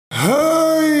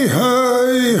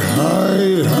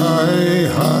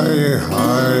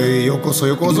こそ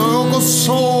ようこそようこ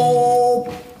そ。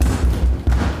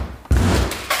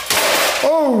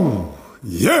 Oh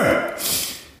yeah,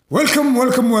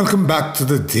 welcome back to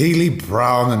the Daily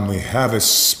Brown, and we have a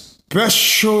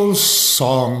special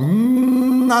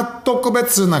song 特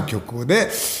別な曲で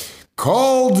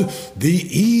called The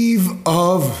Eve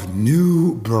of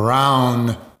New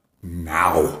Brown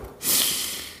Now.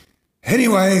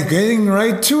 Anyway, getting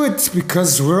right to it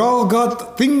because we're all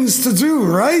got things to do,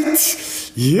 right?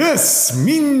 Yes,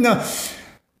 みんな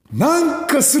なん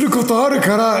かすることある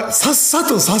からさっさ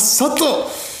と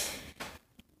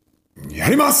や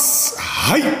ります。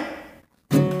はい。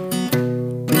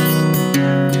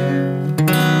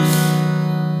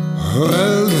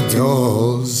Well, the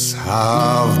doors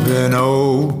have been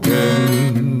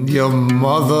opened. Your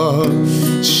mother,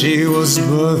 she was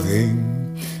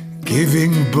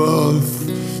giving birth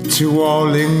to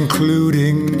all,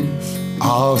 including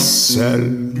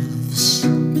ourselves.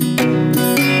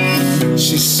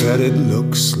 She said it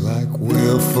looks like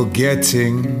we're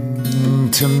forgetting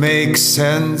to make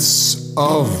sense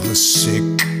of the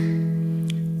sick.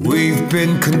 We've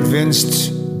been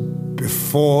convinced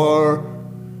before.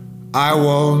 I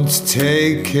won't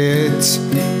take it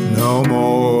no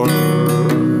more.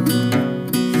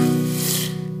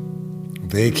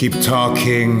 They keep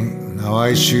talking, now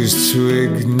I choose to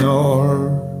ignore.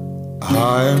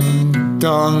 I'm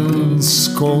done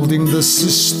scolding the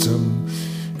system,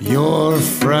 your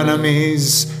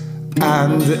frenemies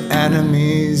and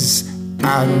enemies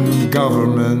and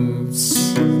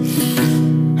governments,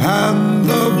 and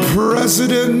the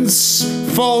presidents,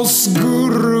 false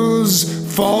gurus,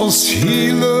 false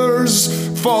healers,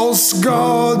 false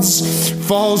gods,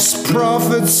 false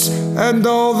prophets, and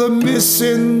all the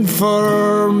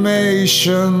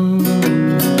misinformation.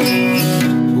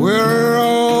 We're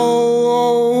all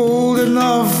old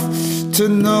enough to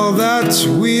know that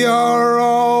we are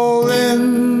all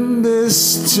in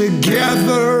this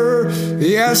together.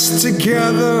 Yes,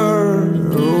 together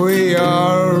we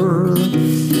are.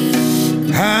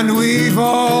 And we've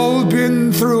all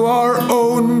been through our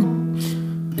own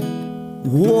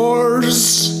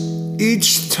wars.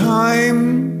 Each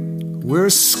time we're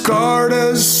scarred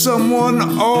as someone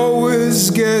always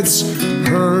gets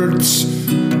hurt,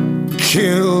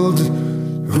 killed,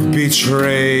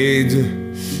 betrayed,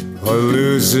 or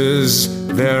loses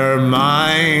their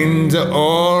mind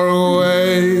or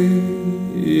way.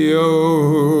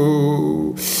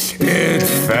 Yo, it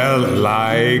felt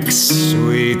like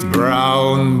sweet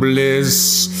brown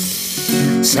bliss,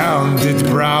 sounded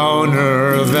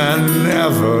browner than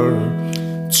ever,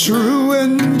 true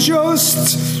and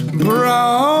just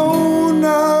brown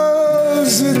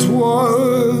as it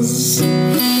was.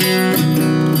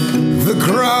 The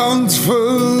ground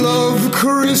full of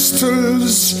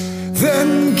crystals,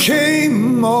 then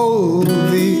came all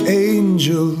the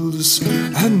angels,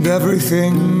 and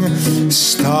everything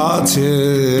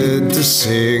started to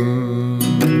sing.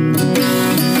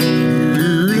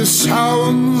 The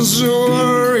sounds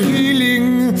were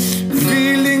healing,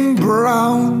 feeling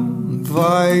brown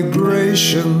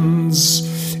vibrations.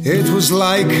 It was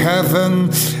like heaven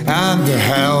and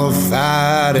health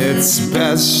at its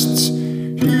best.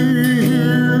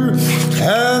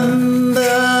 And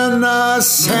then I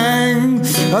sang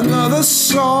another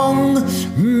song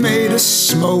made of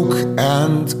smoke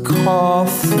and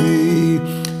coffee,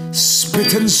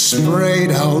 spit and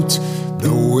sprayed out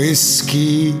the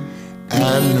whiskey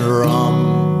and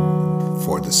rum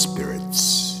for the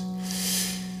spirits.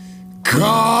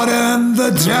 God and the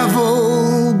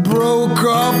devil broke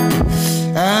up,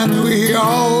 and we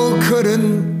all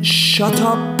couldn't shut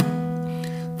up.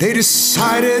 They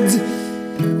decided,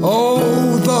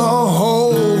 oh, the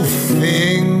whole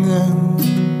thing.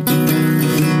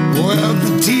 Well,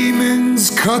 the demons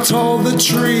cut all the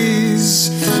trees,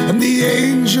 and the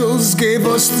angels gave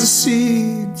us the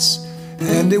seeds,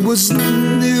 and it was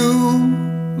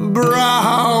new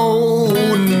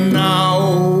brown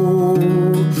now.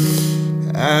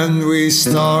 And we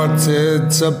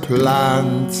started to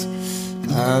plant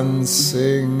and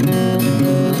sing.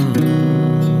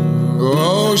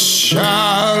 Oh,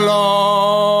 shall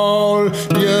all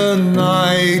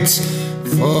unite,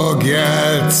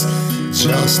 forget,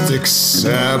 just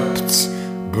accept,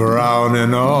 brown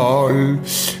and all,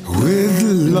 with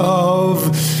love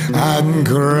and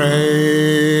grace.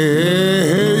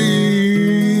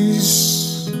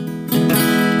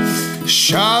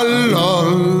 Shall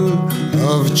all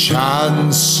of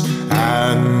chance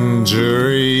and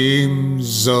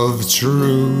dreams of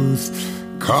truth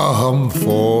come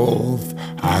forth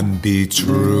and be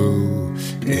true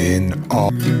in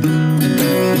all.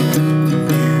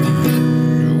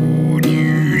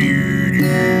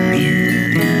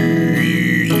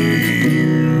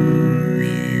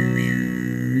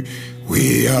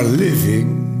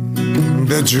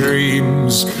 the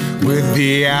dreams with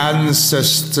the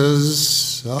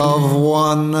ancestors of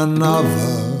one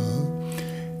another,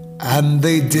 and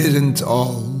they didn't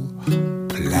all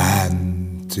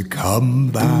plan to come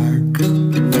back.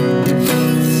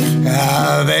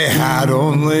 They had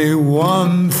only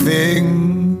one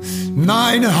thing,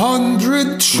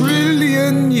 900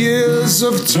 trillion years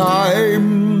of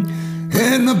time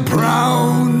in a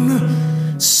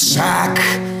brown sack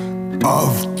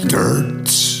of dirt.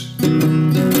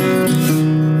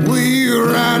 We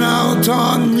ran out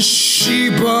on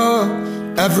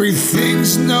Sheba,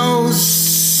 everything's no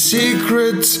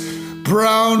secret.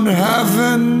 Brown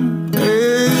heaven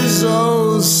is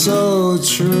oh so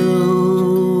true.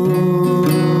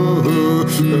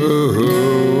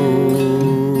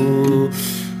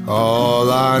 All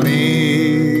I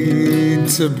need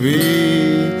to be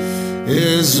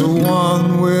is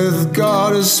one with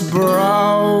Goddess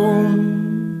Brown.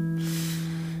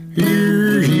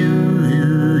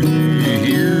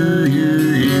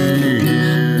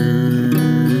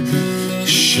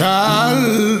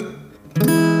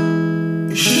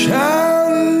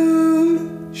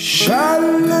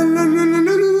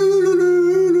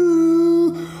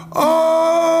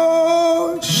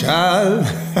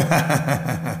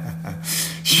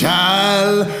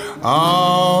 Shall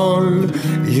all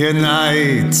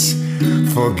unite,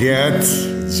 forget,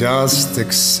 just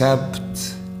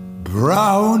accept,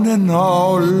 brown and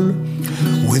all,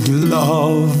 with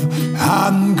love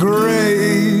and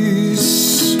grace.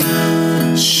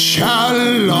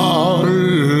 Shall all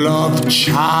of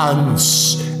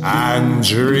chance and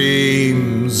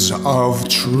dreams of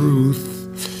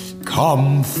truth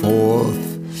come forth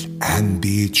and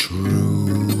be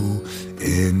true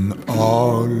in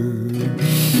all.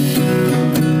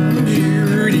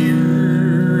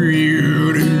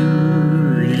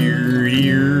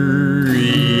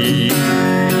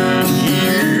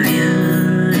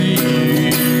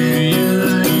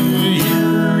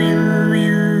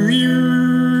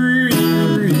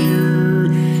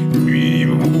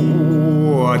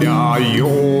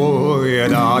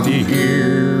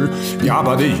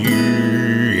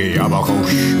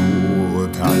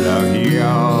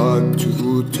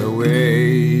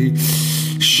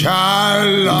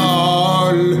 Shall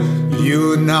all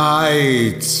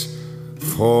unite,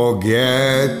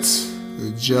 forget,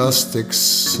 just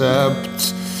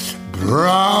accept,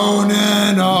 brown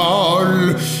and all,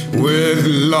 with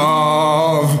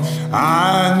love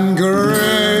and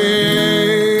grace.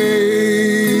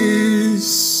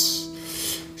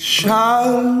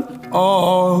 Shall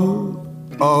all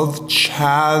of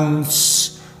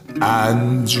chance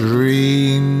and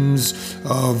dreams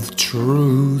of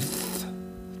truth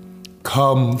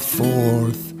come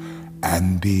forth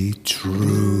and be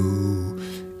true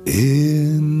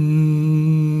in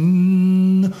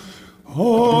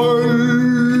all.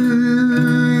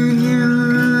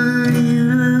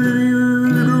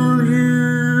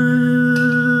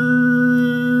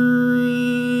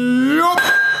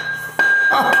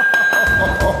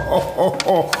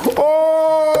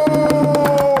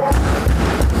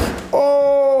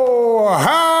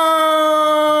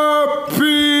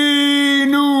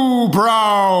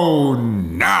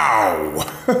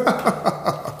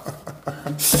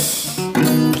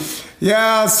い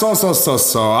やー、そう。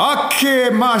明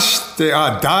けまして、出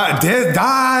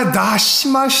し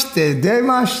まして、出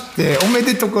まして、おめ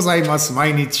でとうございます。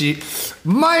毎日、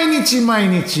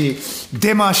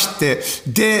出まして、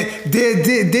出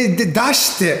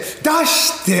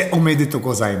して、おめでとう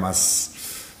ございま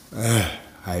す。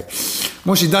はい。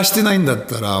もし出してないんだっ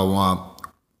たら、も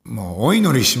うお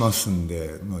祈りしますん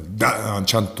で、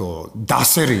ちゃんと出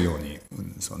せるように。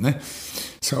そうね。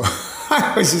So,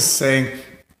 I was just saying,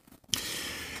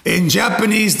 in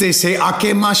Japanese, they say, 明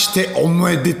けましてお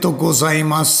めでとうござい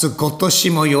ます。今年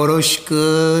もよろし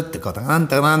くってことなん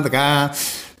とか。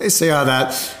They say all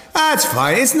that. That's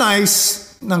fine. It's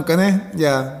nice. なんかね。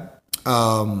Yeah.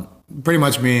 Pretty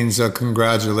much means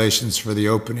congratulations for the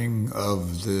opening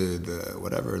of the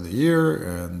whatever the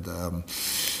year.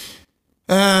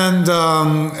 And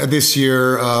this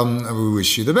year, we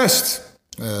wish you the best.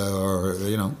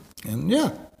 And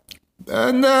yeah.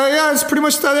 And yeah, it's pretty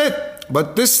much that it.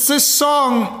 But this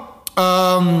song,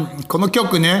 この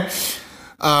曲ね、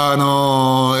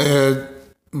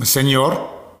Señor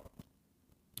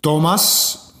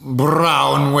Thomas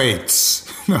Brown Waits.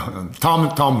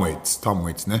 Tom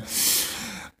Waits ね。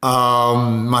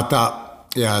また、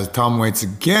yeah, Tom Waits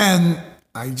again.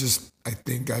 I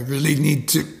think I really need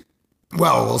to,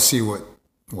 well, we'll see what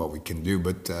we can do,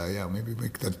 but yeah, maybe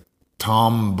make the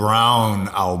Tom Brown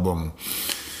album.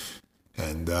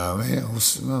 And yeah,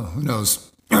 who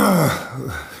knows?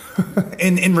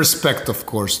 in respect, of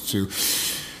course, to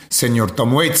Senor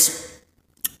Tom Waits.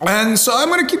 And so I'm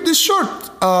going to keep this short.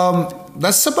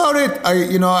 That's about it.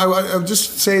 I'll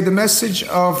just say the message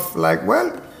of like,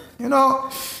 well,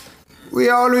 we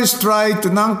always try to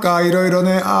なんかいろいろ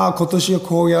ね、今年は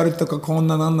こうやるとか、こん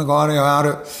ななんだかあれあ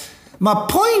る。まあ、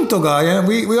ポイントが、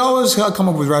we always come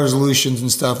up with resolutions and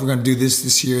stuff. We're going to do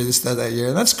this year, this, that year.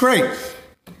 And that's great.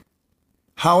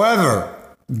 However,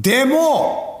 で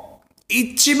も、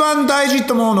一番大事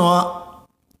と思うのは、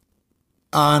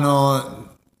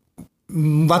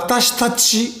私た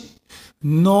ち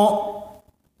の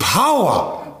パ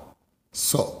ワー。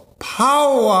そう。パ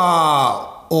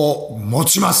ワーを持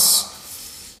ちま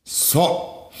す。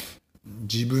そう。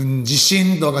自分自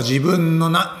身とか自分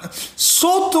の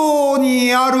外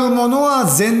にあるものは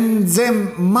全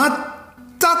然全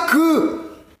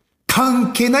く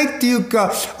関係ないっていう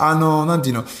か、なんて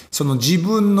いうの、その自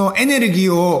分のエネルギ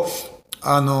ーを、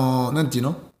なんていう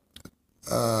の、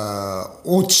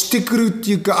落ちてくるっ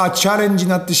ていうか、チャレンジ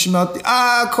になってしまって、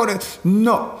これ、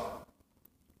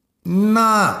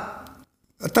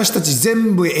私たち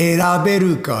全部選べ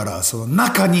るから、その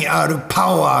中にある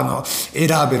パワーの選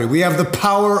べる。We have the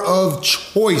power of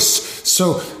choice.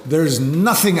 So there's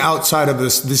nothing outside of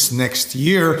this next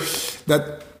year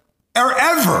that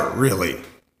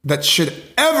should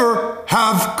ever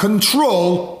have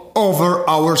control over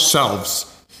ourselves.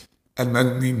 And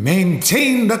when we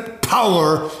maintain that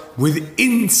power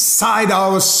inside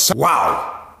ourselves, wow!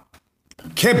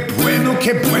 Que bueno,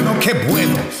 que bueno, que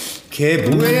bueno. Que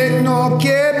bueno,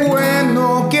 que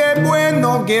bueno, que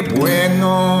bueno, que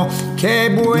bueno, que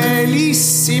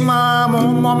buenísima,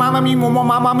 mamma mia,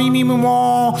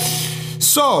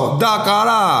 そう、だか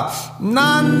ら、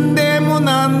何でも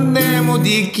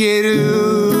でき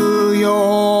る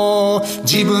よ。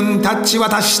自分たち、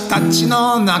私たち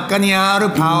の中にある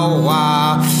パ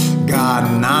ワーが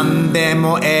何で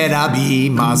も選び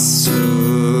ます。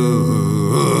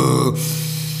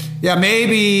いや、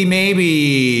maybe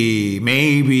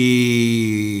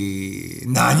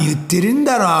何言ってるん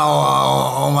だろ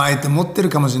うお前って思ってる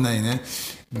かもしれないね。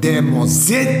でも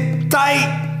絶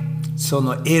対そ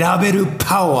の選べる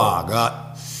パワー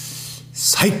が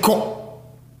最高。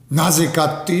なぜ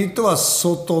かっていうと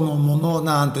外のもの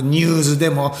なんてニュース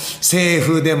でも政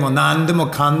府でも何でも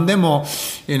かんでも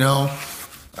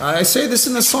I say this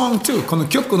in the song too. この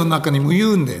曲の中にも言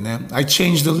うんだよね。I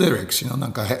changed the lyrics. な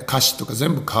んか歌詞とか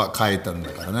全部変えたん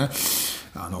だからね。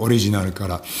オリジナルか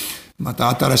ら。また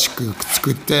新しく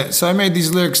作って。So I made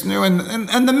these lyrics new. And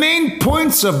the main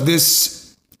points of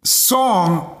this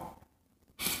song,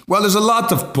 well, there's a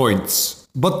lot of points.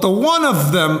 But the one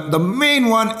of them, the main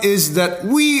one is that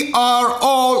we are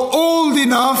all old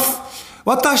enough.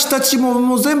 私たち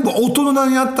も全部大人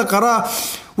になったから、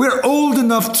we're old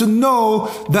enough to know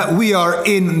that we are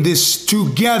in this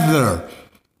together.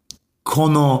 こ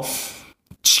の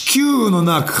地球の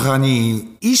中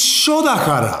に一緒だ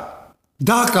から。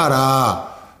だか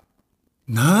ら、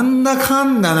なんだか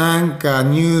んだなんか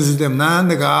ニュースでもなん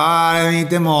だかあれ見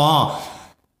ても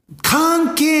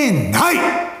関係ない。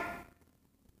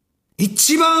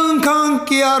一番関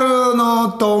係ある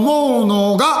のと思う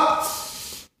のが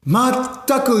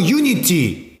全くユニテ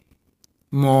ィ。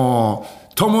も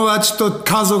う友達と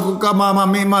家族か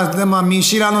見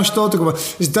知らぬ人とか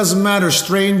it doesn't matter.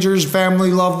 Strangers,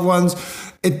 family, loved ones.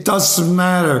 It doesn't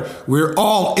matter. We're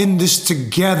all in this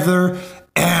together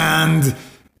and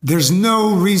there's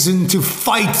no reason to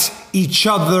fight each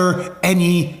other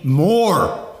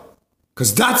anymore.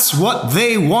 Because that's what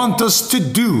they want us to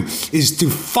do, is to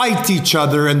fight each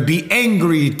other and be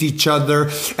angry at each other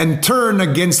and turn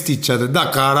against each other. だ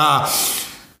から、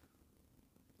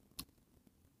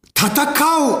戦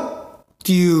うっ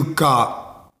ていう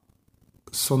か、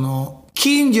その、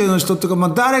近所の人とか、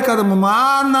誰かでも、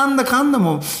なんだかんだ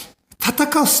も、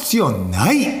戦う必要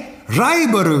ない。ライ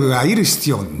バルがいる必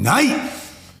要ない。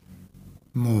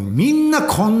もうみんな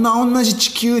こんな同じ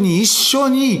地球に一緒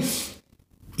に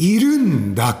いる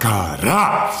んだか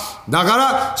ら。だか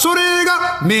ら、それ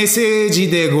がメッセージ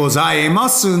でございま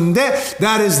すんで、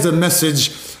that is the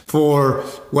message for,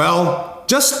 well,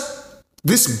 just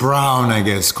this brown, I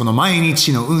guess. この毎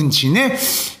日のうんちね。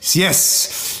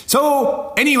Yes.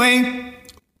 So, anyway,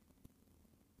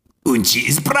 うんち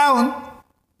is brown.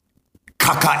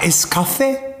 カカ es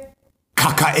café.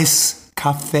 カカ es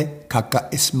café. カカ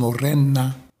es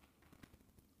morena.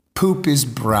 Poop is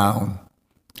brown.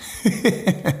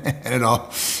 And it all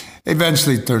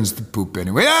eventually turns to poop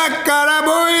anyway. だから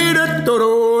ボイレト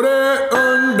ロレ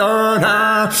ウンダ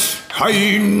ナハ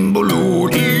インボロ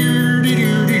リリリ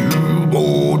リ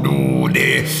ボド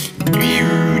でビュ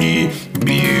ーリ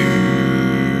ビュ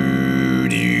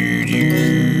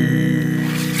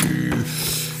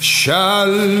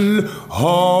Shall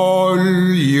all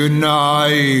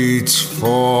unite,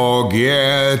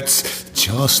 forget,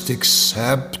 just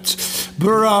accept,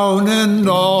 brown and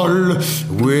all,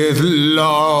 with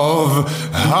love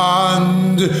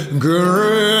and grace?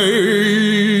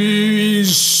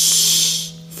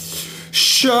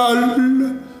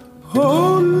 Shall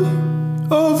all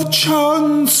of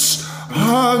chance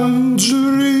and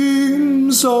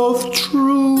dreams of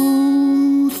truth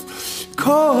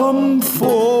come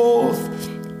forth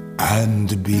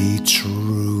and be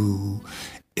true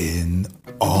in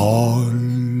all?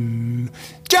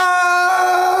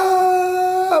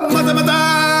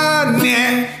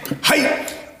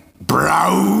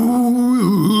 Brown.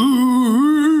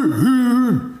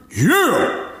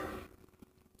 Yeah.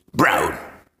 Brown.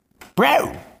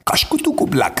 Kashkutuku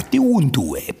black te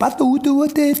untue, patutu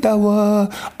atetawa,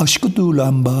 ashkutu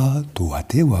lamba,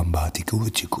 tuate wamba,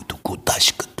 tikuchikutuku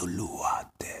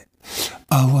tashkutuluate,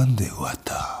 awande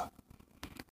wata.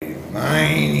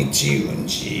 Mainichi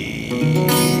unchi.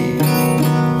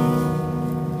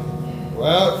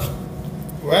 Well,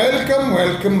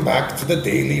 welcome back to the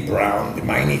Daily Brown, the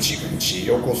Mainichi unchi.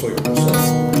 Yokoso.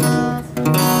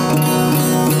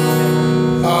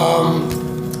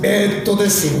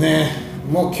 Desu ne.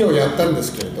 もう今日やったんで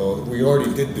すけれど we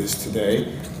already did this today.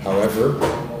 However,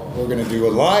 we're going to do a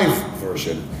live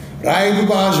version. ライブ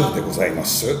バージョンでございま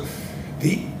す。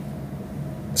The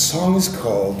song is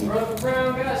called Brother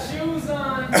Brown got shoes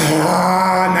on.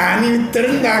 何言って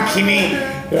るんだ君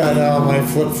Yeah, no, my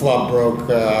flip-flop broke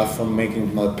from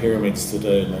making my pyramids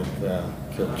today.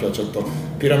 今日ちょっと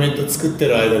ピラミッド作って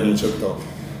る間にちょっと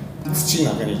土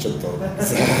の中にちょっと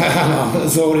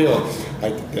草履を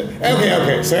入ってて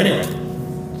Okay, so anyway,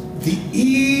 the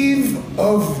eve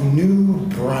of new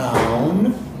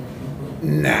brown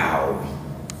now.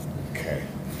 Okay,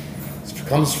 this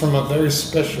comes from a very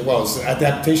special, well, it's an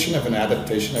adaptation of an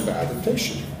adaptation of an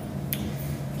adaptation.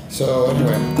 So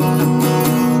anyway,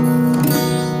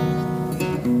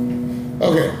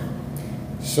 okay,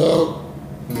 so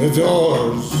the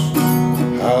doors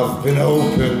have been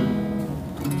opened.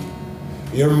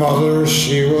 Your mother,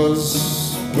 she was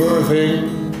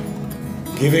birthing,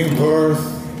 giving birth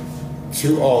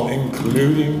to all,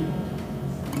 including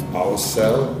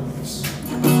ourselves.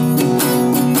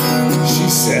 She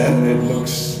said it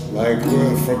looks like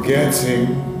we're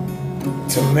forgetting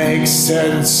to make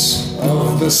sense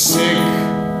of the sick.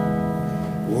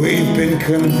 We've been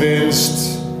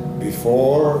convinced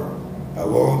before, I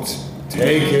won't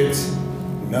take it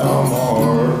no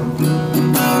more.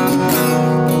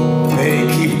 They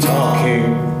keep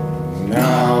talking,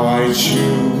 now I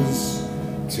choose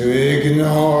to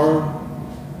ignore.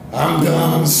 I'm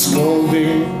done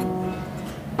scolding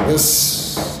this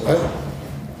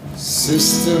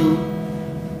system,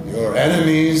 your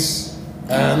enemies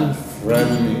and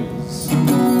frenemies.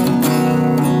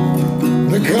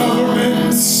 The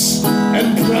governments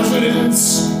and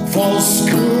presidents, false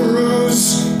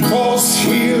gurus, false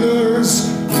healers,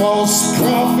 false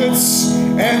prophets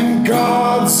and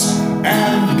gods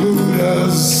and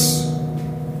Buddhas.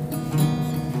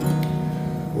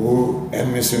 Ooh,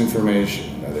 and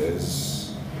misinformation, that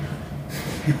is.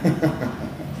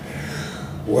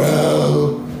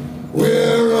 Well,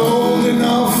 we're old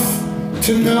enough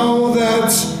to know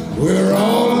that we're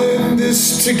all in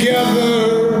this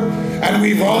together, and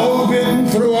we've all been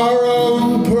through our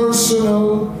own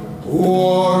personal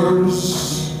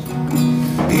wars.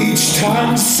 Each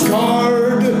time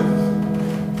scarred,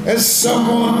 as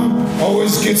someone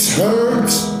always gets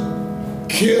hurt,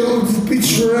 killed,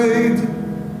 betrayed,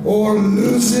 or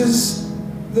loses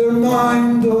their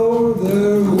mind or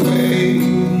their way.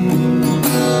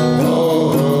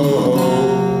 Oh,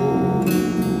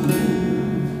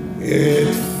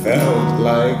 it felt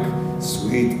like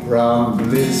sweet brown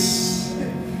bliss,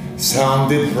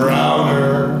 sounded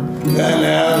browner than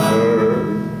ever.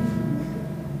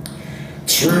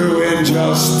 True and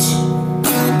just,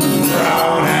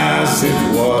 brown as it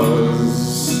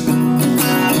was,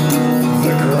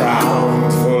 the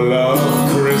ground full of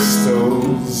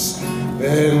crystals.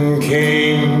 Then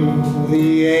came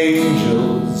the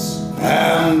angels,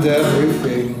 and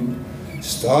everything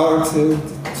started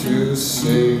to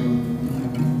sing.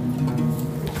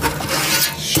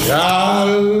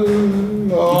 Shall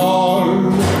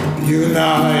all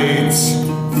unite,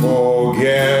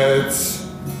 forget,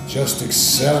 just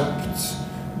accept,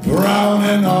 brown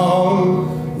and all,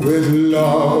 with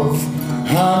love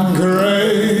and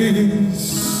grace?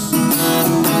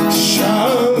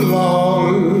 Shall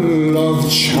all of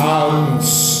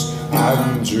chance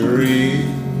and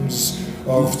dreams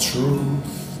of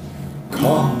truth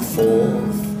come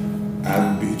forth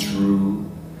and be true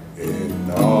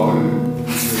in all.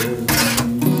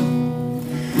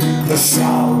 The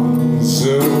sounds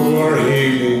were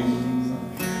healing,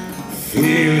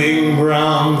 feeling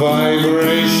brown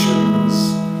vibrations.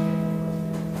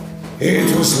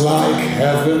 It was like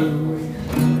heaven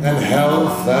and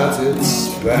health at its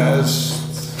best.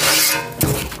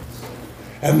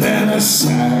 And then I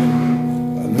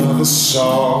sang another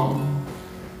song,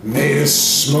 made of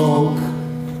smoke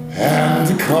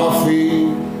and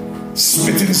coffee,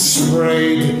 spit and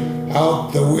sprayed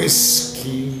out the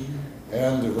whiskey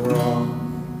and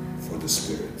rum for the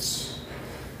spirits.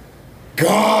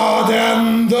 God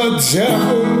and the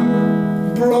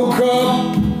devil broke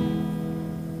up,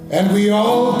 and we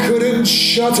all couldn't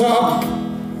shut up.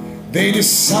 They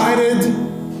decided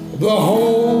the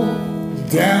whole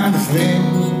damn thing.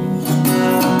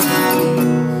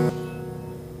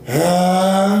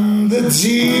 And the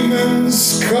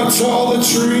demons cut all the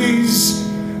trees,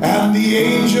 and the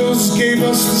angels gave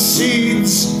us the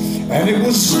seeds, and it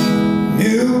was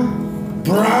new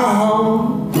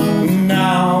brown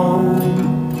now.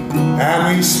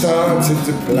 And we started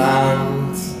to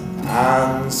plant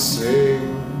and sing.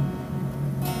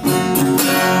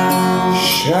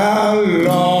 Shall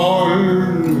all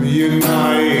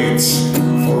unite,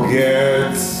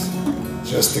 forget,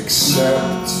 just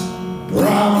accept,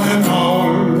 brown and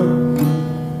all,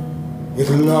 with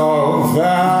love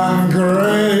and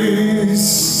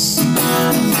grace.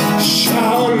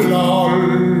 Shall all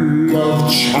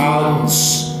of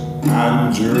chance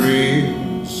and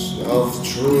dreams of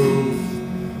truth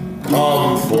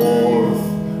come forth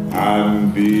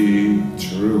and be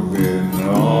true in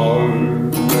all.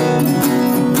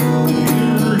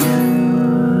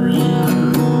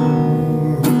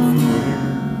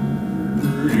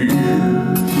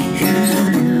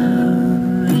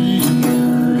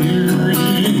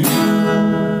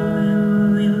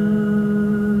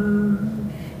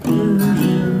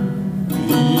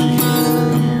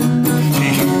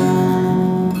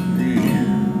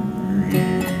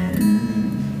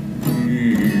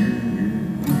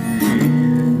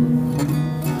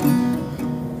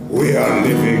 We are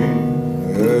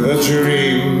living the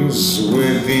dreams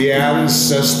with the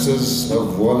ancestors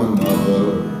of one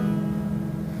another,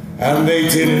 and they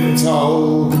didn't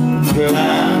all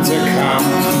plan to come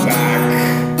back.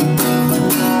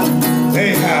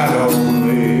 They had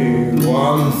only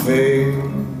one thing,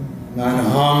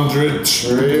 900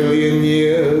 trillion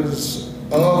years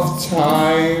of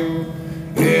time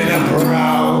in a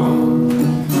brown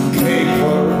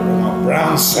paper, a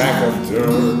brown sack of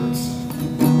dirt.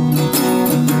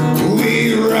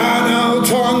 We ran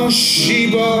out on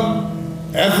Sheba,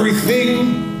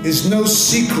 everything is no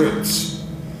secret.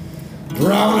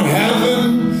 Brown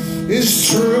heaven is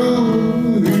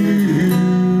true.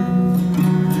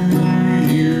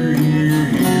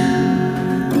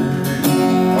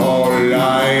 All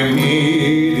I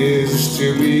need is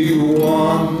to be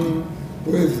one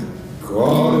with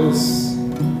Goddess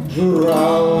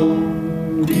Brown.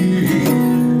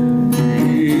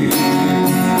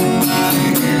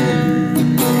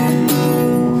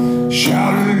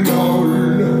 Shall all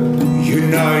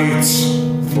unite,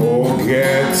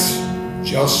 forget,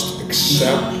 just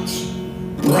accept,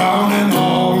 brown and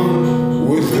all,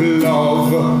 with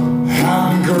love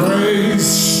and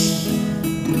grace.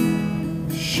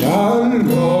 Shall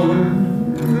all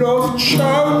of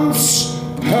chance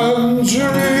and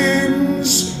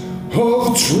dreams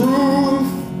of truth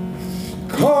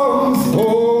come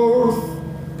forth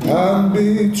and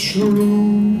be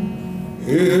true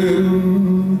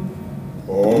in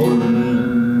all.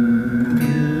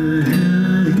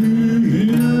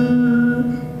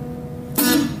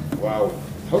 Wow.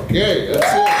 Okay,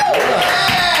 that's it.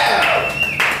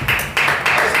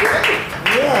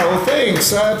 Yeah, well,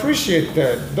 thanks. I appreciate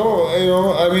that. Don't,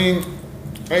 I mean,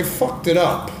 I fucked it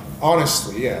up.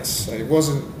 Honestly, yes. It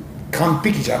wasn't 完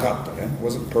璧じゃなかったね. It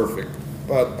wasn't perfect.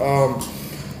 But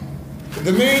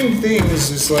the main thing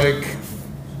is like,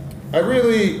 I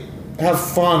really have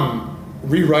fun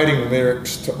rewriting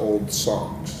lyrics to old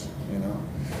songs, you know.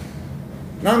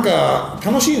 なんか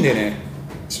楽しんでね、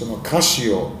その歌詞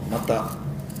をまた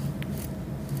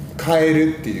変え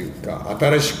るっていうか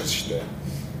新しくして。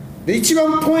で一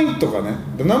番ポイントがね、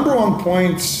the number one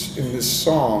point in this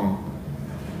song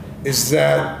is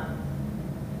that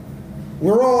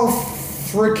we're all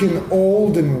freaking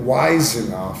old and wise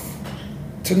enough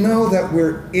to know that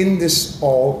we're in this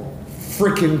all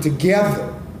freaking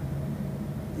together.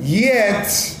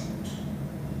 Yet,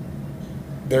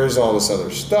 there's all this other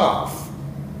stuff.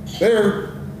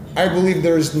 I believe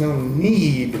there's no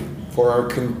need for our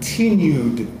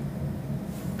continued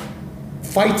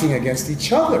fighting against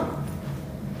each other.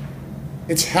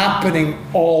 It's happening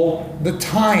all the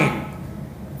time.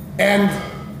 And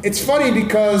it's funny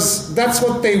because that's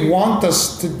what they want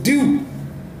us to do.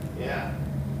 Yeah.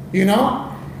 You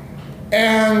know?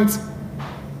 And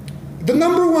the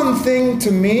number one thing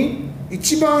to me,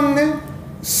 一番ね、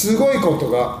すごいこと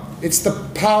が、it's the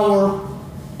power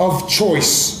of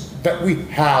choice that we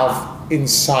have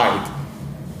inside.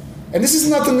 And this is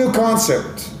not a new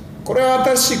concept. これは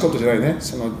新しいことじゃないね。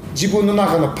その自分の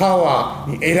中のパワ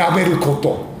ーに選べるこ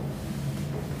と。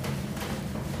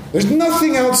There's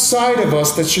nothing outside of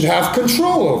us that should have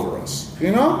control over us,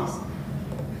 you know?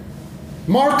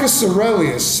 Marcus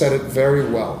Aurelius said it very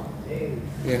well,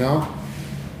 you know?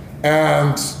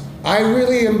 And I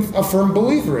really am a firm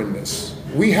believer in this.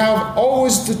 We have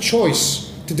always the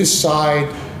choice to decide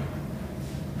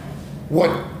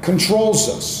what controls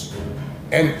us.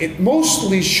 And it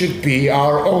mostly should be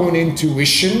our own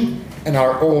intuition and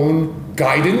our own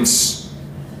guidance.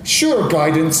 Sure,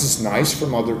 guidance is nice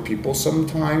from other people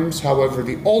sometimes. However,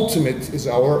 the ultimate is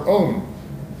our own.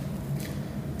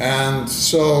 And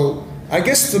so, I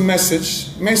guess the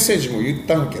messageも言っ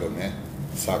たんけどね、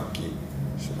さっき。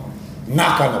その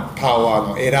中のパワー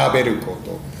の選べるこ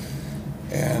と。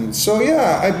And so,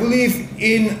 yeah, I believe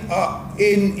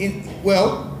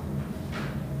well,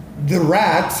 the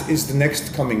rat is the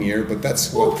next coming year, but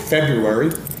that's what,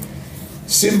 February.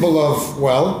 Symbol of,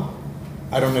 well,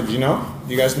 I don't know, do you know?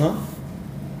 You guys know?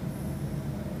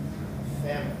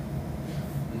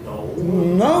 No.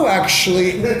 No,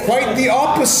 actually, quite the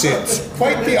opposite.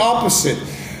 Quite the opposite.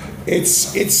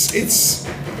 It's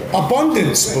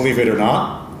abundance, believe it or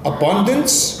not.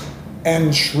 Abundance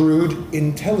and shrewd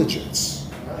intelligence.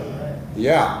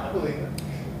 Yeah. I believe it.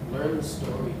 Learn the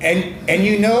story. And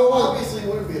you know, Obviously, it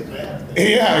wouldn't be a bad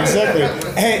thing. yeah, exactly.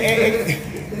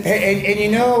 And you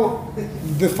know,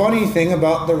 the funny thing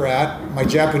about the rat, my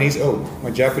Japanese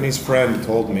friend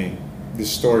told me this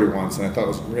story once, and I thought it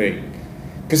was great.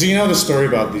 Because you know the story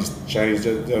about these Chinese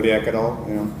zodiac at all,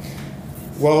 you know?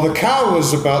 Well, the cow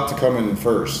was about to come in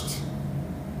first.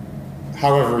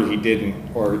 However, he didn't,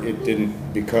 or it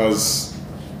didn't, because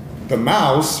the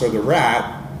mouse or the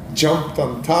rat jumped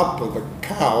on top of the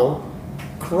cow,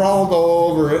 crawled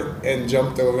all over it, and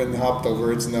jumped over and hopped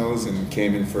over its nose and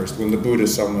came in first when the Buddha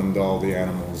summoned all the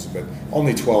animals, but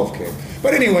only 12 came.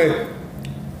 But anyway,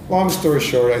 long story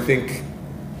short, I think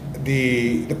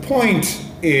the point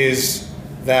is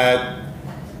that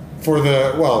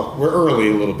we're early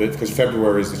a little bit because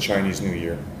February is the Chinese New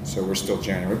Year, so we're still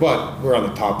January, but we're on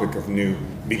the topic of new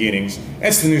beginnings.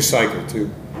 It's the new cycle too.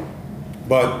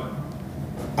 But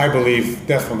I believe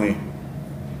definitely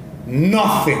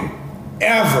nothing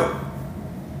ever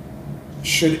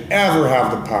should ever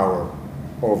have the power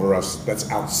over us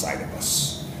that's outside of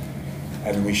us.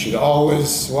 And we should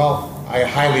always, well, I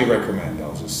highly recommend,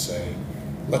 I'll just say,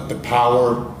 let the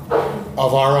power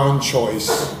of our own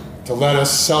choice to let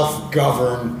us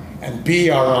self-govern and be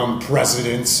our own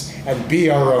presidents and be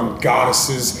our own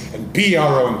goddesses and be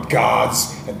our own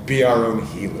gods and be our own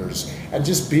healers and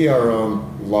just be our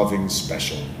own loving,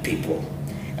 special people.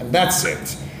 And that's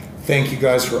it. Thank you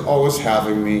guys for always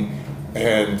having me.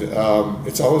 And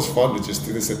it's always fun to just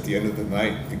do this at the end of the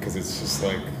night because it's just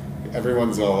like,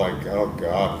 everyone's all like, oh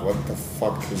God, what the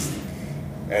fuck is,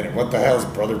 and what the hell is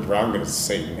Brother Brown gonna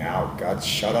say now? God,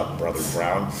 shut up, Brother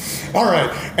Brown. All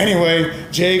right, anyway,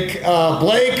 Jake,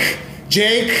 Blake,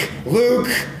 Jake, Luke,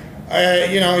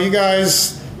 you know, you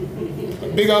guys,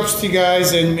 big ups to you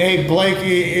guys, and hey,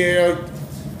 Blake,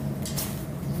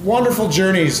 wonderful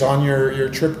journeys on your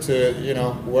trip to, you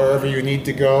know, wherever you need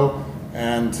to go,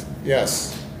 and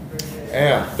yes,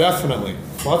 yeah, definitely,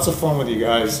 lots of fun with you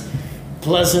guys.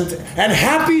 Pleasant and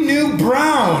happy new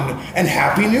Brown and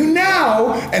happy new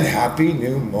now and happy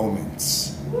new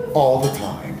moments all the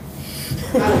time.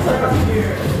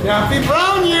 Happy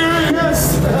Brown year,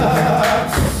 yes.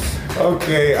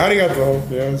 Okay, arigato.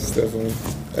 Yes, definitely.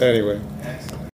 Anyway.